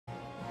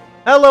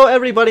Hello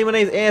everybody, my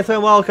name is Anthony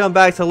and welcome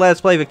back to Let's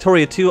Play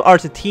Victoria 2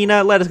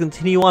 Argentina. Let us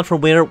continue on from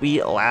where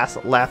we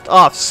last left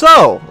off.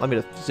 So, let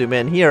me just zoom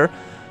in here.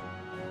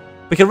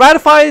 We can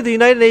ratify the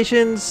United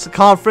Nations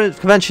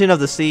Convention of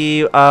the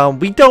Sea.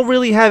 We don't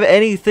really have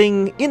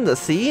anything in the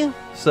sea,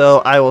 so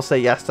I will say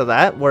yes to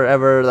that,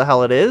 wherever the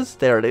hell it is.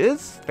 There it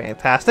is.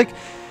 Fantastic.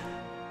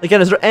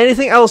 Again, is there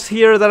anything else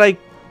here that I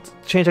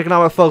change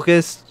economic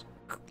focus,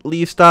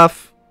 leave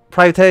stuff,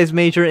 privatize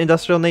major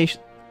industrial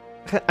nation?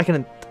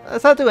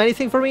 Does that do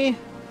anything for me?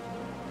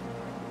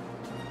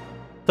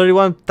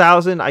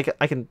 31,000. I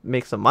can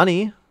make some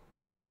money.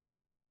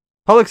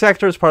 Public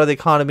sector is part of the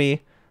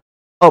economy.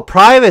 Oh,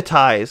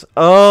 privatize.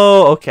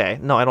 Oh, okay.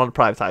 No, I don't want to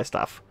privatize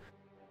stuff.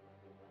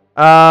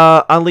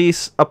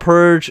 Unleash a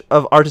purge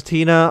of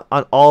Argentina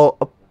on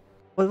all.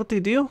 What do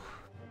you do?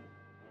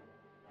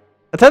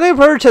 Attempting a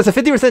purge has a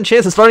 50%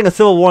 chance of starting a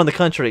civil war in the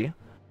country.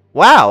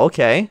 Wow.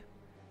 Okay.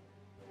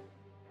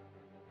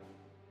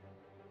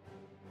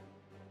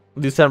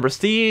 Lose some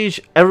prestige.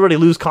 Everybody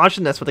lose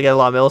consciousness, but they get a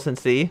lot of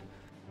militancy.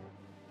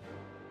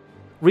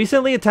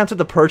 Recently attempted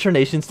to purge her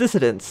nation's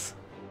dissidents.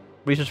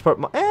 Research part.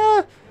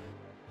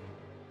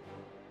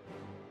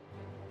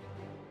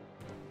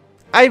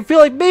 I feel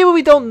like maybe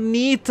we don't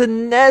need to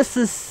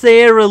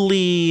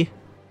necessarily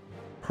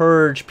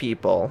purge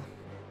people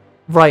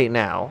right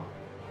now.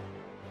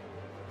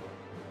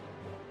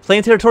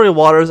 Claim territorial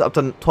waters up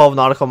to 12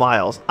 nautical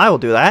miles. I will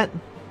do that.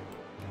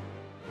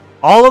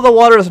 All of the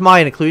water is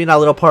mine, including that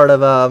little part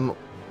of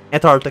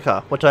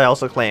Antarctica, which I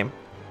also claim.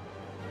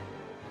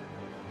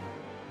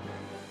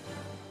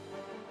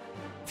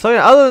 So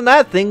yeah, other than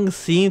that, things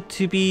seem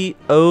to be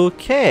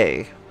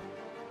okay.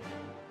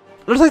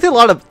 There's like a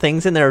lot of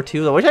things in there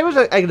too, which I wish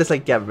I could just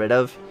like get rid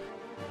of.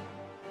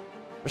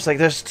 It's like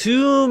there's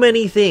too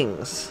many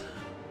things.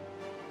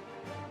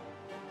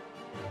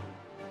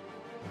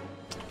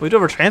 We do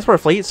have a transport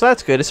fleet, so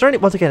that's good. Is there any,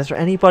 once again, is there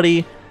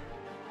anybody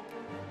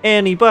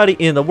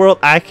in the world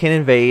I can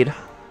invade?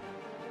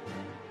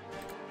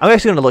 I'm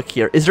actually going to look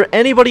here. Is there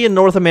anybody in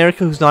North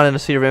America who's not in a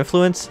sphere of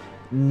influence?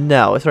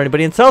 No. Is there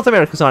anybody in South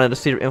America who's not in a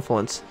sphere of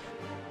influence?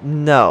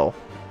 No.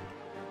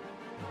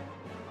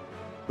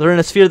 They're in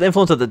a sphere of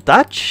influence of the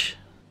Dutch?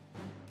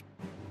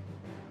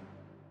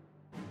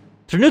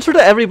 They're neutral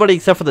to everybody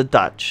except for the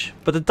Dutch.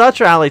 But the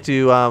Dutch are allied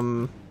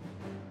to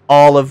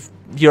all of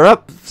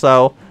Europe,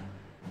 so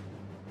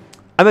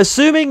I'm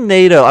assuming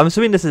NATO. I'm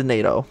assuming this is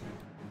NATO.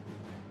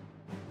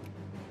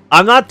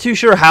 I'm not too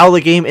sure how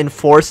the game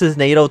enforces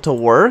NATO to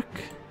work.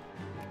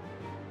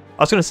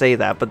 I was going to say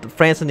that, but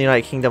France and the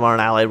United Kingdom aren't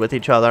allied with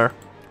each other.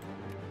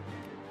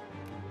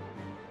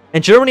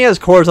 And Germany has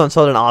cores on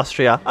southern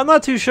Austria. I'm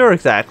not too sure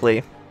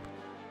exactly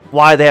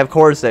why they have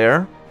cores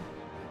there.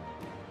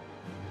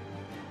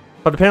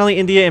 But apparently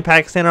India and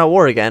Pakistan are at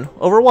war again.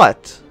 Over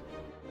what?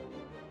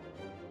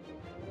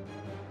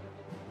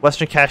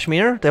 Western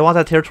Kashmir? They want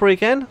that territory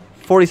again?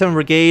 47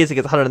 brigades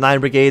against 109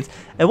 brigades.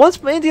 And once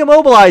India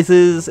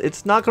mobilizes,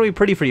 it's not going to be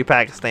pretty for you,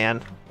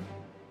 Pakistan.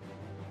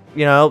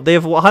 You know, they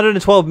have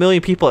 112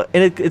 million people,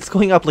 and it's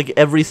going up like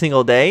every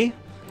single day.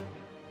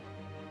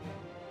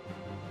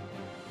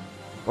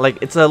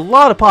 Like, it's a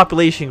lot of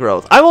population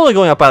growth. I'm only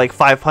going up by like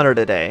 500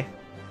 a day.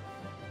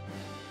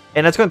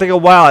 And it's going to take a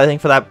while, I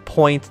think, for that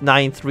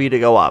 0.93 to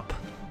go up.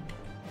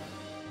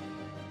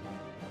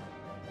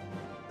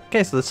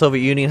 Okay, so the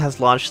Soviet Union has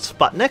launched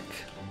Sputnik.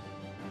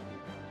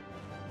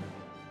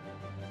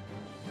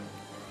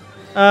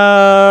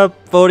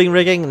 Voting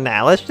rigging?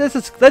 Nah, let's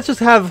just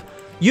have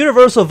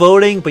universal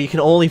voting, but you can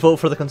only vote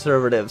for the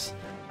conservatives.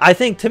 I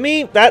think, to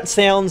me, that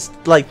sounds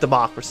like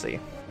democracy.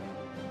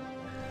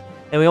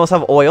 And we also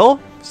have oil,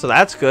 so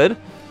that's good.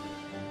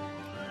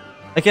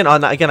 Again,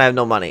 I have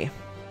no money.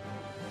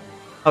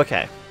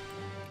 Okay.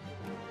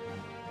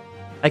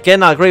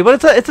 Again, not great,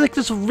 but it's like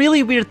this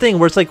really weird thing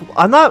where it's like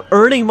I'm not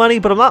earning money,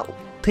 but I'm not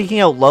taking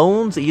out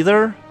loans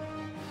either.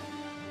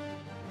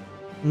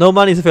 No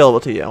money's available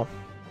to you.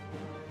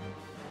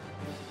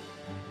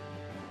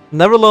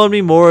 Never loan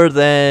me more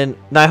than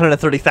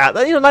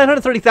 930,000. You know,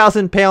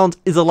 930,000 pounds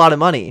is a lot of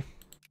money.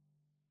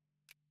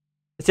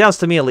 It sounds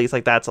to me, at least,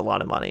 like that's a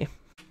lot of money.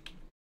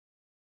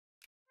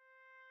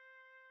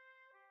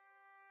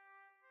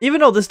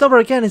 Even though this number,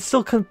 again, is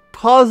still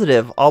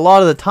positive a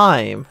lot of the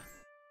time.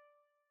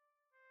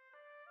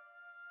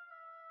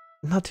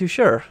 I'm not too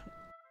sure.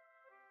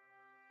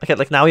 Okay,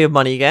 like now we have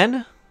money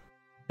again.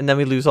 And then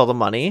we lose all the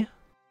money.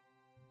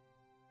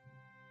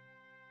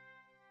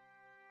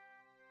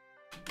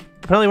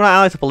 Apparently we're not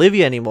allied to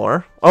Bolivia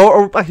anymore.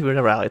 Or actually we're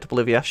never allied to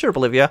Bolivia. Sure,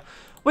 Bolivia.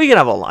 We can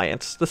have an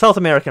alliance. The South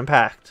American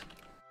Pact.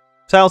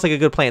 Sounds like a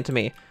good plan to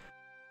me.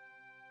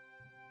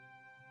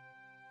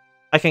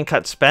 I can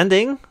cut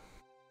spending.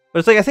 But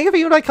it's like, I think if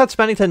even I cut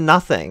spending to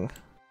nothing.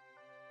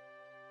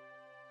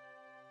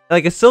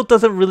 Like, it still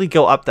doesn't really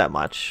go up that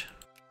much.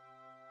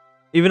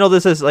 Even though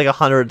this is like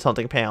 100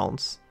 something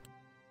pounds.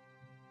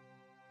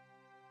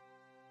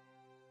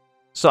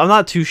 So I'm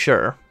not too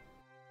sure.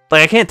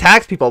 Like, I can't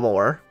tax people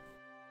more.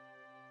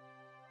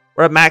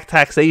 We're at max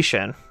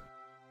taxation.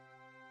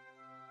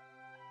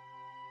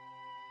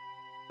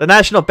 The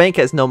National Bank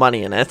has no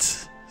money in it,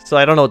 so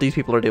I don't know what these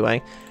people are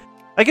doing.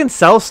 I can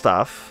sell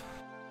stuff.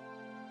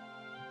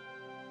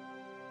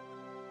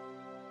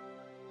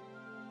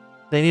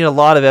 They need a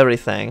lot of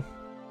everything.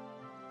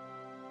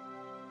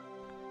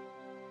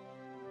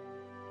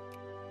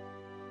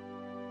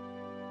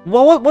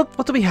 Well,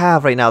 what do we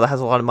have right now that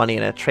has a lot of money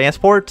in it?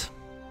 Transport?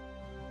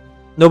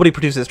 Nobody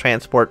produces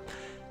transport.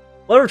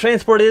 Whatever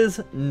transport is,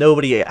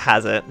 nobody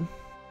has it.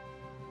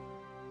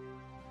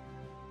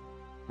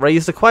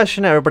 Raise the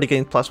question, everybody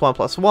getting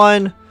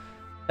 +1/+1.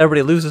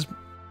 Everybody loses.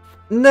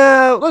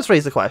 No, let's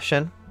raise the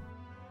question.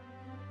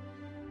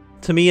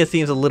 To me, it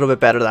seems a little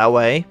bit better that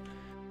way.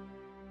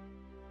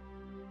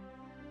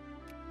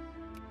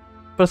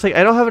 But it's like,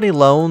 I don't have any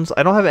loans.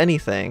 I don't have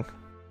anything.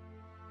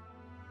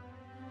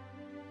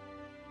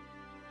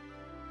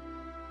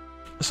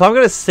 So I'm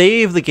going to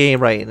save the game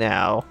right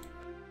now.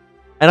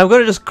 And I'm going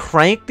to just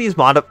crank these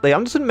I'm just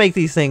going to make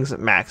these things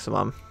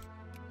maximum.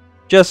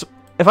 Just,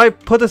 if I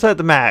put this at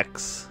the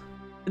max,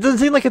 it doesn't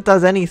seem like it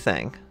does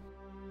anything.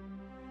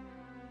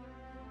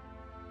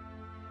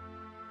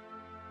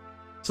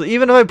 So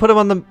even if I put them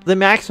on the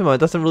maximum, it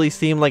doesn't really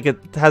seem like it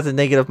has a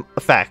negative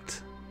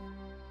effect.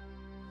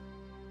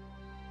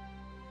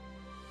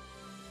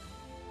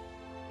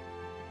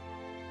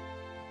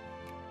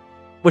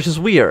 Which is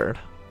weird.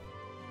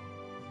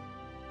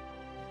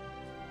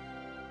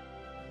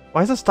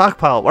 Why is the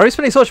stockpile? Why are we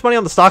spending so much money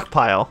on the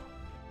stockpile?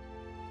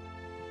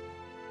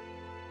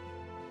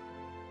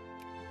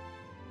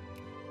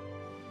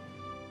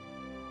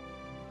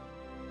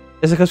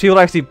 Is it because people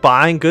are actually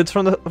buying goods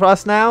from for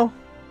us now?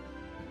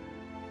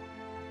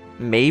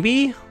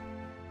 Maybe?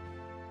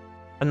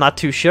 I'm not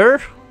too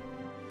sure.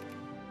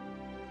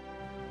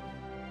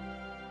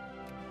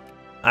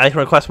 I can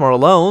request more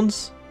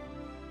loans.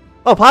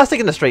 Oh, plastic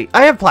industry.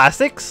 I have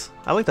plastics.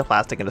 I like the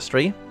plastic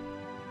industry.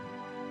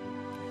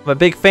 I'm a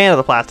big fan of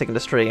the plastic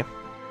industry.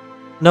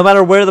 No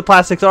matter where the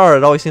plastics are,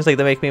 it always seems like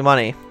they make me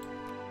money.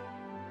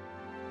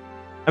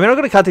 I mean, I'm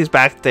going to cut these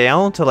back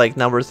down to like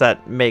numbers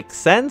that make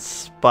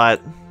sense,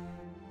 but...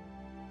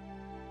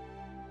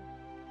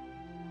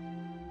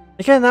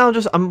 Again, now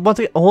I'm once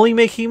again only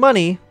making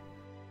money.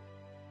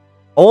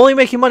 Only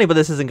making money, but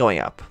this isn't going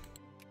up.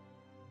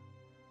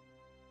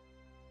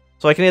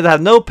 So I can either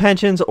have no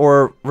pensions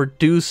or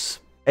reduce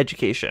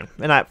education.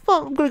 And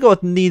well, I'm going to go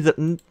with needs.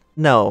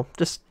 No,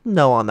 just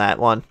no on that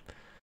one.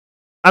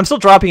 I'm still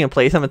dropping in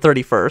place. I'm at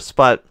 31st,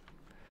 but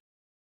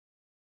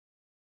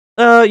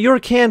your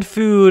canned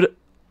food.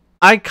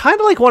 I kind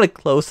of like want to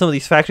close some of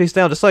these factories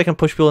down just so I can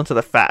push people into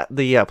the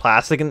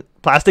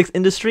plastics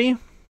industry.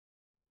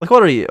 Like,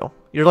 what are you?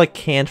 You're like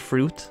canned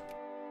fruit.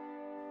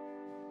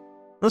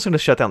 I'm just going to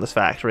shut down this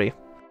factory,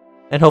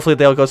 and hopefully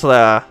they'll go to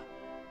the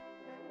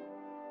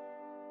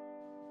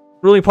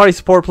ruling party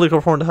support political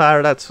reform to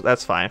hire.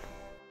 That's fine.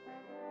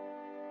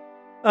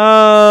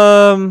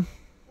 7%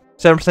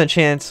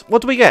 chance.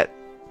 What do we get?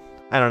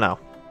 I don't know.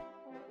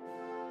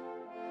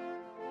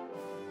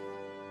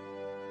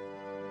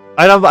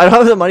 I don't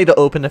have the money to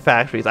open the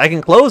factories. I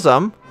can close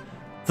them,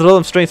 throw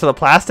them straight to the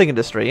plastic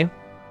industry, and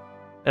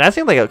that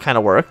seemed like it kind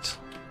of worked.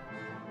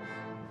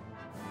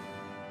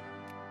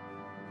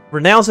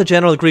 Renounce the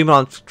general agreement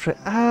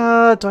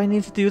on. Do I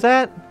need to do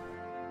that?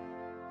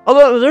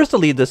 Although there's the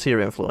lead this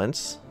year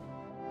influence.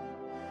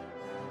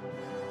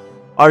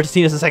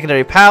 Argentina is a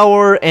secondary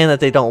power, and that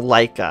they don't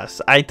like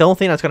us. I don't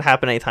think that's going to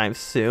happen anytime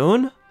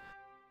soon.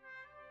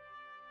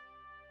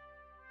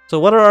 So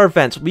what are our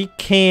events? We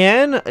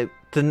can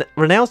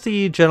renounce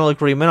the general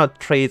agreement on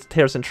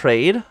tariffs and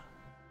trade.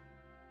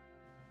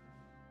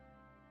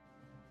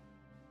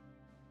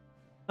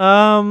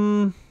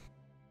 What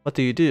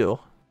do you do?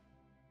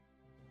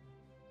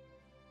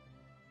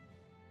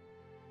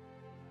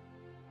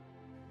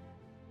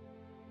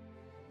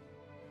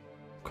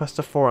 Request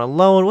a foreign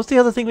loan. What's the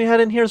other thing we had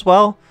in here as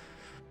well?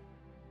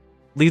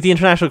 Leave the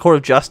International Court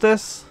of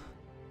Justice.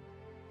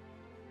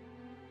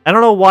 I don't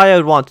know why I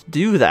would want to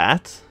do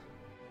that.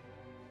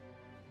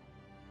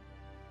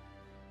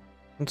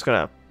 I'm just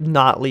gonna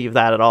not leave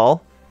that at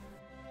all.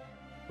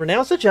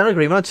 Renounce the general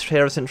agreement on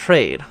tariffs and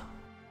trade.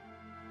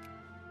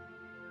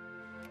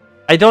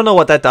 I don't know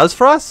what that does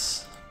for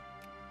us.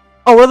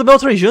 Oh, we're the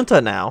military junta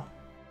now.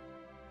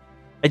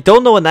 I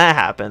don't know when that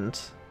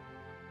happened.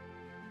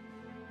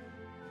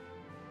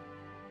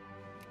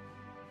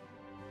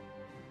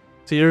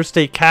 So you're a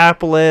state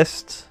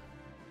capitalist.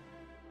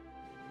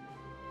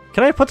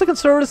 Can I put the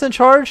conservatives in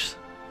charge?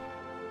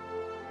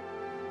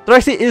 There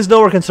actually is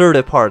no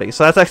conservative party,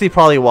 so that's actually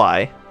probably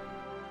why.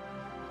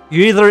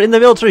 You're either in the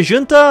military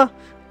junta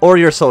or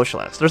you're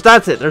socialist.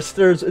 That's it.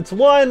 It's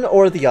one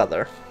or the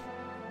other.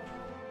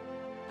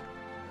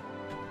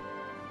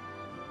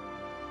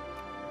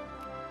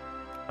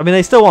 I mean,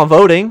 they still want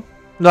voting.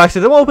 No,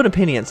 actually, they want open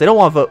opinions. They don't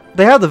want vote.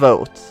 They have the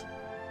votes.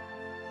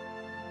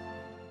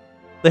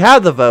 They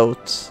have the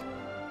votes.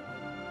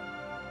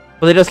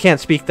 But they just can't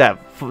speak that.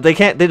 They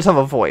can't. They just have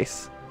a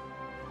voice.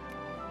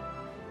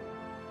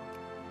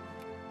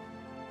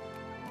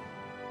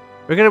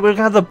 We're gonna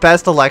have the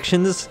best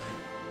elections.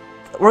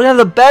 gonna have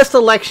the best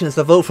elections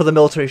to vote for the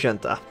military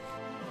junta.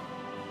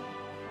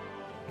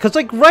 Because,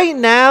 like, right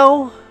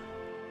now...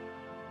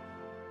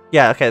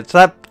 Yeah, okay, so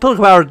that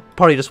political power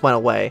party just went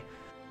away.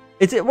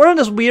 We're in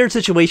this weird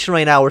situation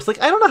right now where it's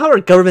like, I don't know how our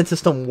government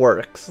system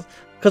works.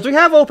 Because we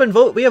have open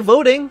vote, we have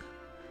voting,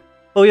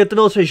 but we have the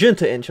military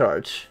junta in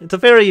charge. It's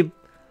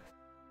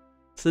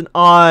an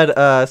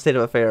odd state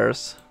of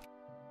affairs.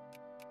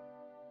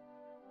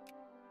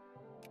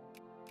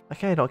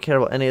 Okay, I don't care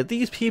about any of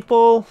these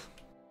people.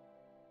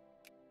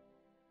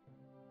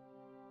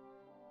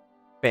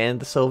 Ban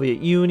the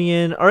Soviet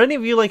Union. Are any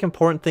of you, like,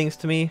 important things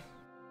to me?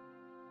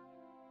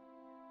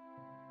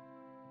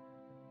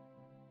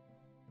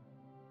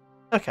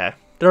 Okay.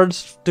 They're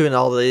just doing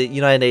all the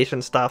United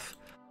Nations stuff.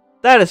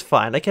 That is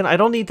fine. I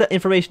don't need the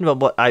information about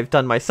what I've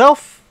done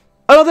myself.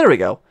 Oh, there we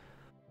go.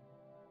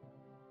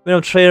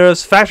 Minimum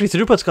traders. Factory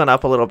throughput's gone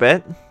up a little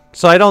bit.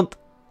 So I don't...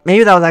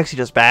 Maybe that was actually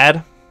just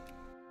bad.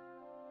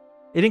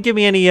 It didn't give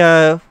me any,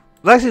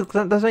 Actually,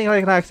 doesn't mean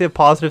I can actually have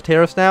positive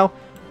tariffs now.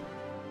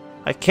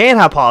 I can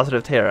have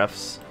positive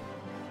tariffs.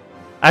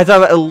 I have to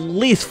have at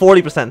least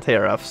 40%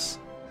 tariffs.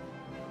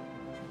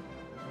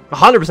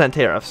 100%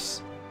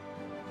 tariffs.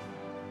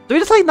 Do we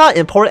just, like, not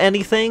import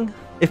anything?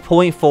 If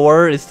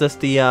 0.4 is just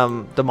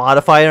the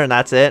modifier and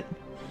that's it?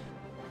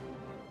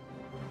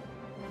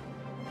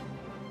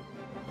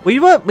 We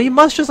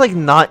must just, like,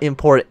 not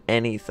import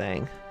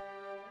anything.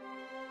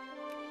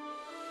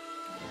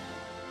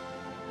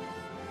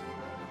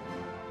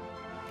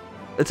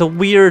 It's a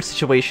weird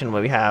situation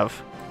what we have.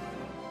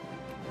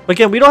 But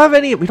again, we don't have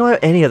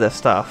any of this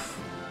stuff.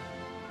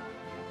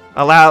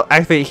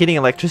 Activate heating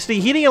and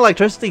electricity. Heating and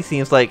electricity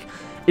seems like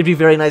it'd be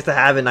very nice to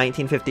have in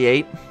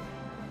 1958.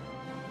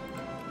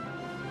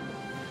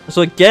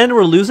 So again,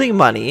 we're losing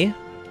money.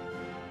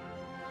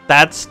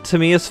 That's, to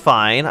me, is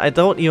fine. I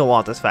don't even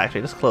want this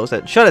factory. Just close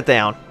it. Shut it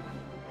down.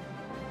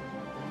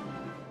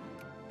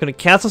 Gonna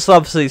cancel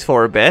subsidies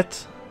for a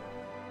bit.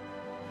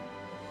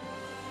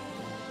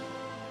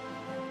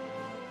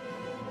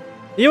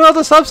 Even with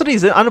the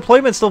subsidies,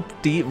 unemployment's still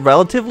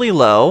relatively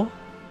low.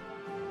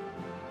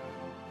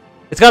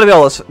 It's gotta be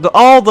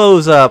all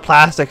those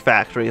plastic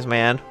factories,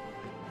 man.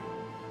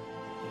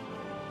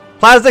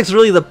 Plastic's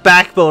really the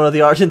backbone of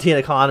the Argentine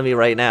economy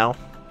right now.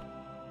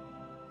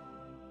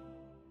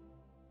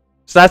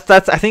 So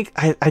that's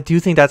I do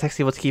think that's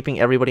actually what's keeping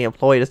everybody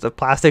employed, is the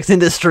plastics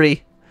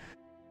industry.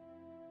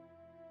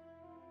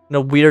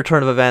 No weird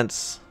turn of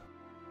events.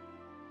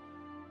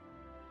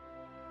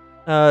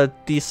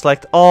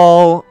 Deselect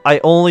all.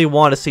 I only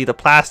want to see the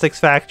plastics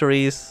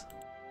factories.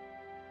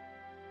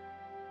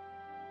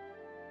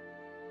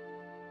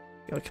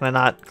 Can I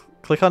not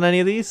click on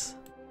any of these?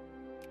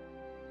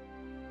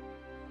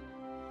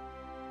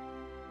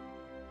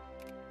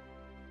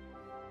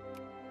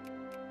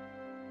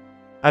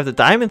 I have the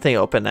diamond thing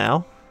open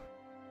now.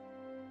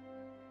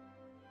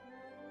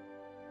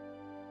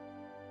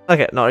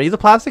 Okay, no, are you the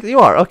plastic? You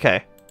are,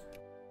 okay.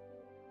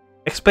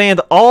 Expand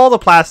all the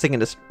plastic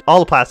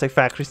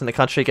factories in the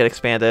country get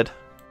expanded.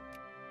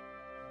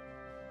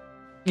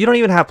 You don't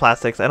even have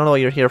plastics. I don't know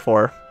what you're here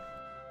for.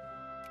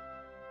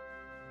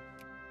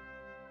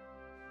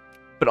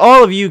 But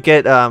all of you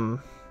get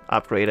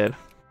upgraded.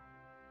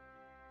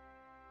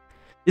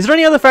 Is there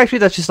any other factory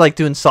that's just like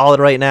doing solid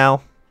right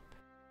now?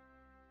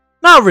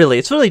 Not really.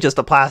 It's really just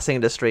the plastic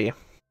industry.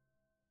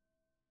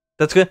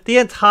 That's good. The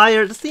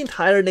entire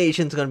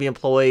nation's going to be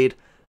employed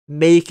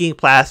making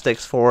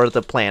plastics for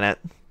the planet.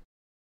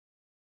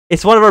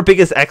 It's one of our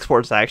biggest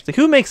exports, actually.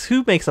 Who makes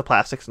the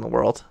plastics in the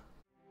world?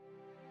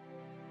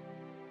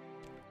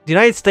 The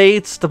United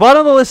States. The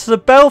bottom of the list is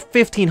about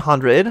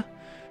 1,500.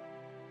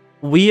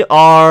 We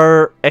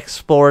are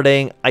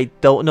exporting, I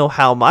don't know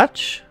how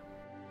much.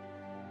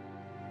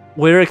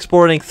 We're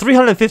exporting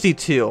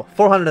 352,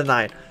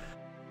 409.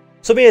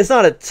 So I mean, it's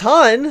not a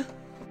ton,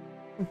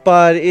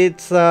 but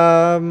it's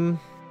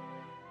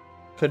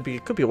could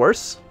be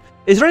worse.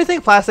 Is there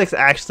anything plastics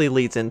actually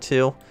leads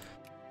into?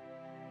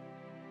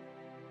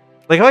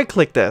 Like, if I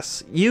click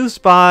this,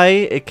 used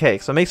by, okay,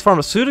 so it makes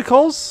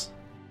pharmaceuticals,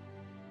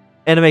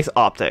 and it makes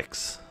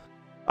optics.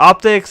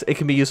 Optics, it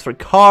can be used for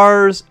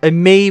cars, it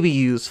may be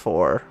used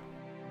for.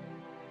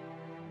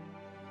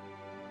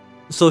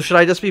 So should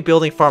I just be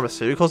building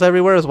pharmaceuticals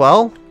everywhere as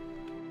well?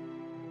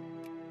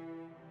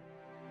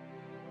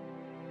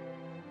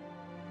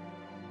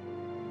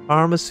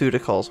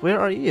 Pharmaceuticals, where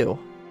are you?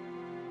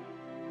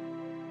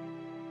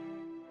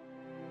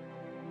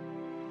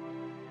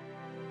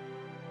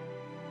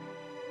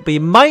 But you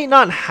might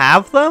not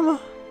have them?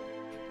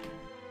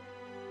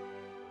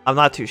 I'm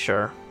not too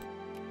sure.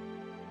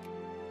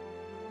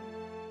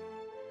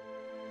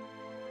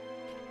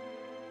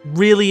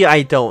 Really,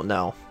 I don't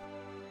know.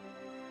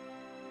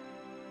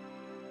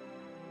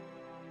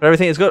 But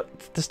everything is good.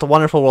 Just a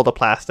wonderful world of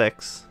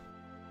plastics.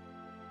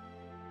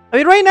 I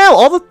mean, right now,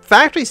 all the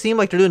factories seem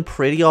like they're doing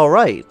pretty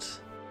alright.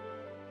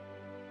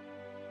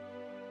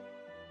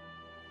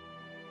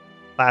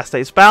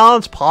 Plastics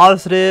balance,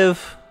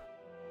 positive.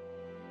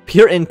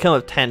 Pure income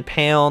of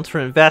 £10 for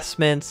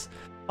investments.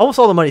 Almost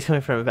all the money's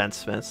coming from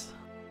investments.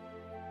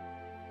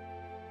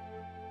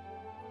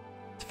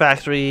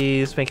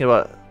 factories making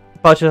about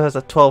budget has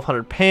a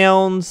 1,200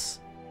 pounds.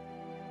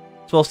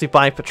 It's mostly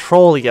buying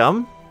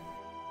petroleum.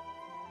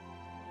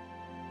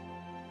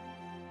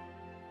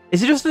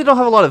 Is it just they don't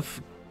have a lot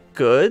of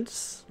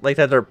goods like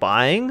that they're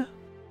buying?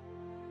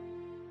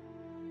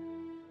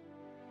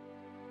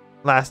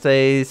 Last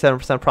day,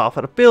 7%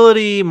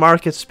 profitability,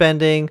 market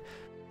spending.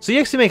 So you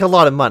actually make a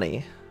lot of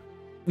money.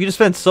 You just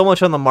spend so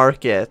much on the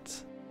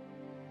market.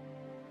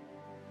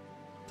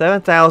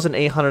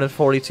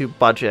 7,842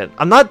 budget.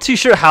 I'm not too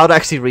sure how to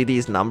actually read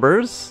these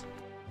numbers.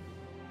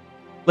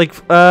 Like,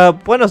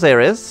 Buenos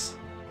Aires.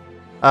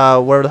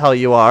 Where the hell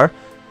you are.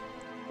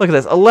 Look at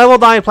this. A level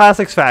 9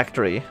 plastics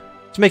factory.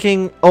 It's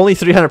making only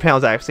 300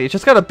 pounds actually. It's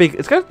just got a big,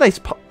 it's got a nice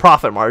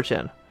profit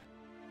margin.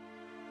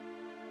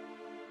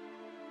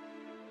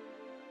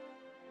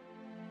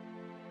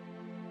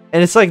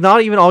 And it's like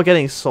not even all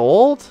getting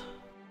sold.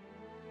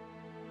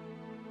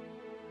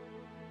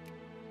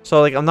 So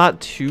like I'm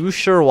not too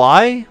sure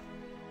why.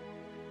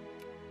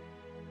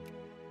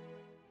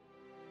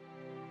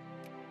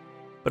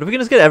 But if we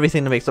can just get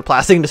everything that makes the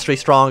plastic industry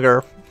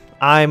stronger,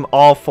 I'm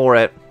all for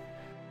it.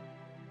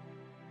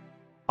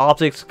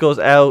 Optics goes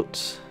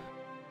out.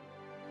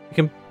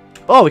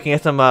 We can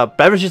get some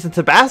beverages in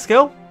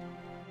Tabasco.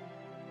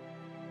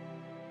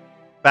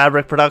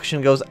 Fabric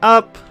production goes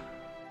up.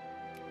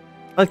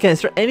 Okay,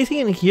 is there anything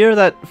in here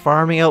that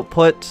farming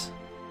output?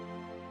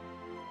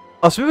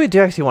 Oh, so maybe we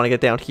do actually want to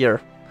get down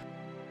here.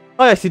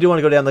 I actually do want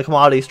to go down the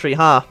commodities tree,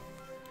 huh?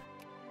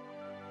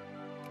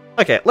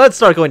 Okay, let's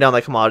start going down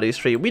the commodities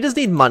tree. We just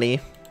need money.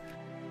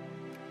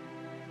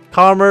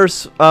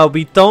 Commerce,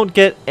 we don't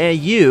get a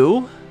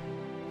U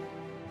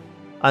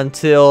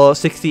until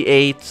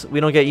 68. We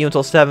don't get U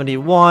until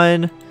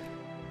 71.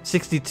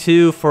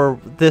 62 for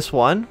this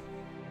one.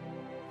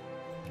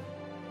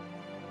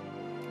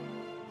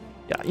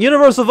 Yeah,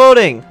 universal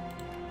voting.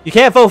 You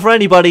can't vote for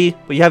anybody,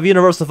 but you have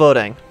universal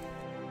voting.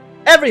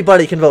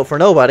 Everybody can vote for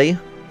nobody.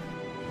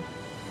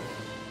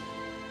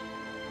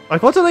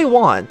 Like, what do they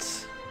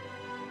want?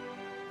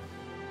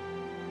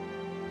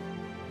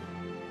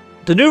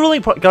 The new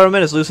ruling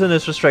government is loosening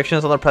its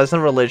restrictions on the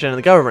president, religion, and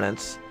the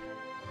governance.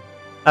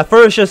 At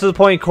first, just to the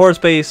point,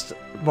 course-based,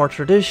 more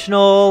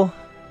traditional.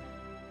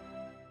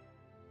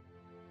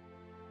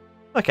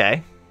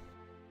 Okay.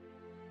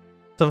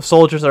 Some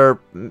soldiers are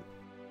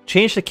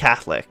changed to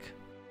Catholic.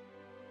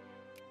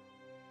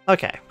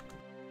 Okay.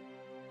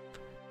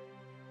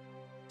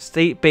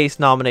 State-based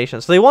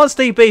nominations. So they want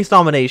state-based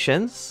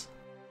nominations.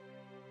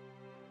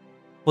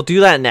 We'll do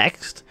that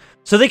next.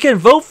 So they can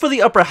vote for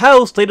the upper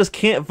house, they just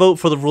can't vote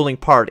for the ruling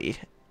party,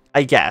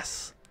 I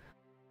guess.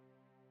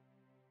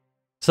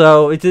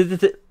 So, it's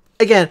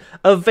again,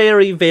 a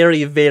very,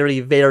 very, very,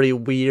 very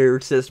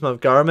weird system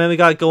of government we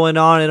got going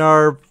on in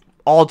our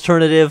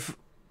alternative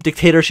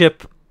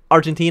dictatorship,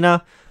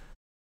 Argentina.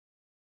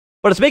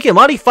 But it's making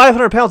money,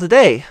 500 pounds a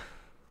day.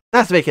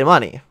 That's making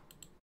money.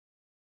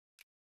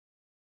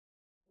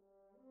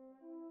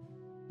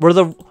 We're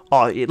the...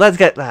 Oh, let's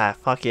get...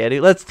 fuck yeah,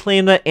 dude. Let's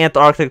claim the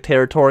Antarctic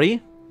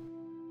territory.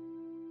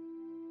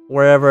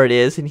 Wherever it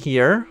is in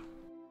here.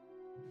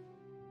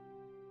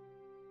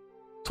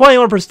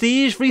 21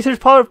 prestige. Research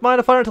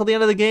modifier until the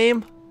end of the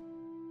game.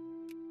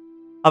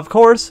 Of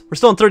course. We're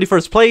still in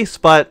 31st place,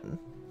 but...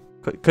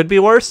 Could be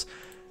worse.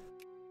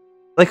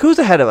 Like, who's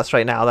ahead of us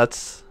right now?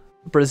 That's...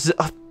 Brazil.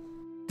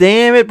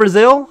 Damn it,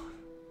 Brazil.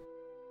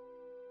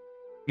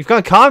 You've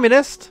gone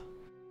communist.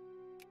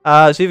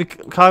 So you have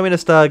a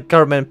communist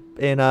government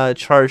in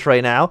charge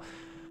right now.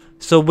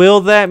 So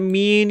will that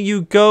mean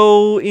you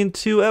go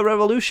into a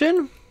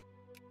revolution?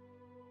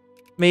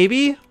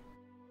 Maybe.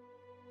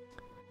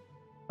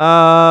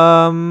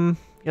 You're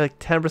like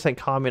 10%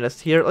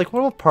 communist here. Like,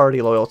 what about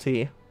party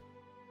loyalty?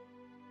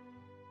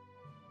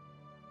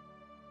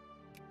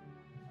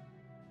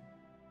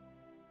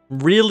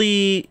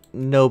 Really,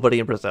 nobody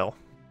in Brazil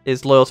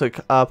is loyal to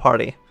a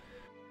party.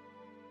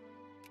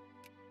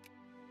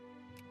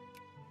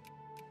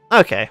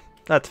 Okay,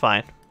 that's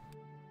fine.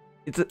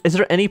 Is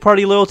there any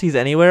party loyalties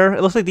anywhere?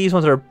 It looks like these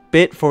ones are a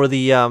bit for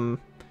the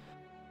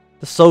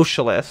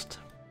socialist.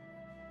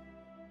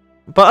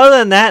 But other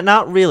than that,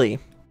 not really.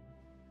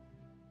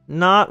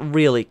 Not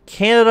really.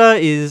 Canada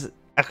is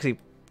actually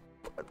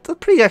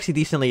pretty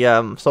decently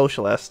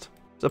socialist,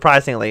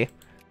 surprisingly.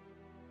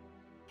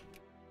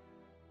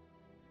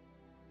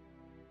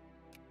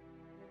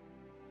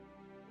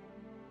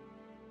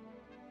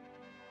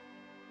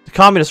 The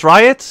communist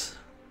riots?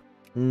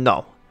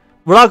 No.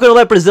 We're not going to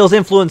let Brazil's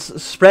influence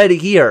spread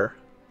here.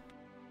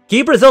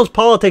 Keep Brazil's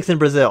politics in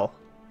Brazil.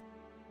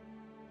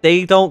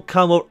 They don't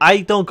come over.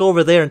 I don't go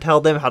over there and tell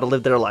them how to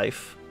live their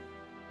life.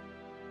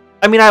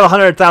 I mean, I have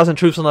 100,000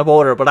 troops on the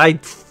border,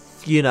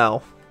 but you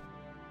know,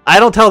 I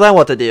don't tell them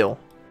what to do.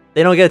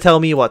 They don't get to tell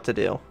me what to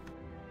do.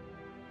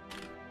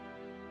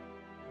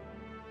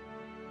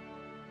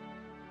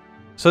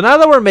 So now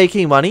that we're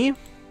making money,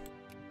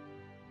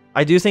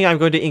 I do think I'm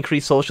going to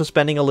increase social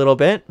spending a little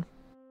bit.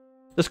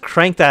 Just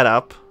crank that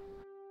up.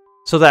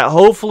 So that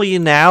hopefully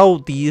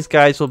now these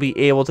guys will be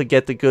able to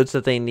get the goods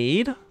that they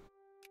need.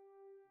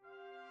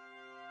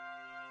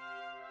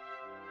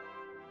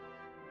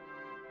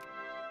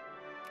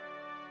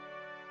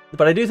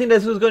 But I do think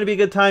this was going to be a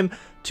good time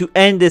to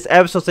end this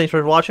episode. Thanks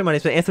for watching. My name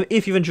is Anthem.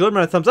 If you've enjoyed,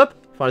 my thumbs up.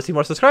 If you want to see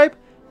more, subscribe.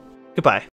 Goodbye.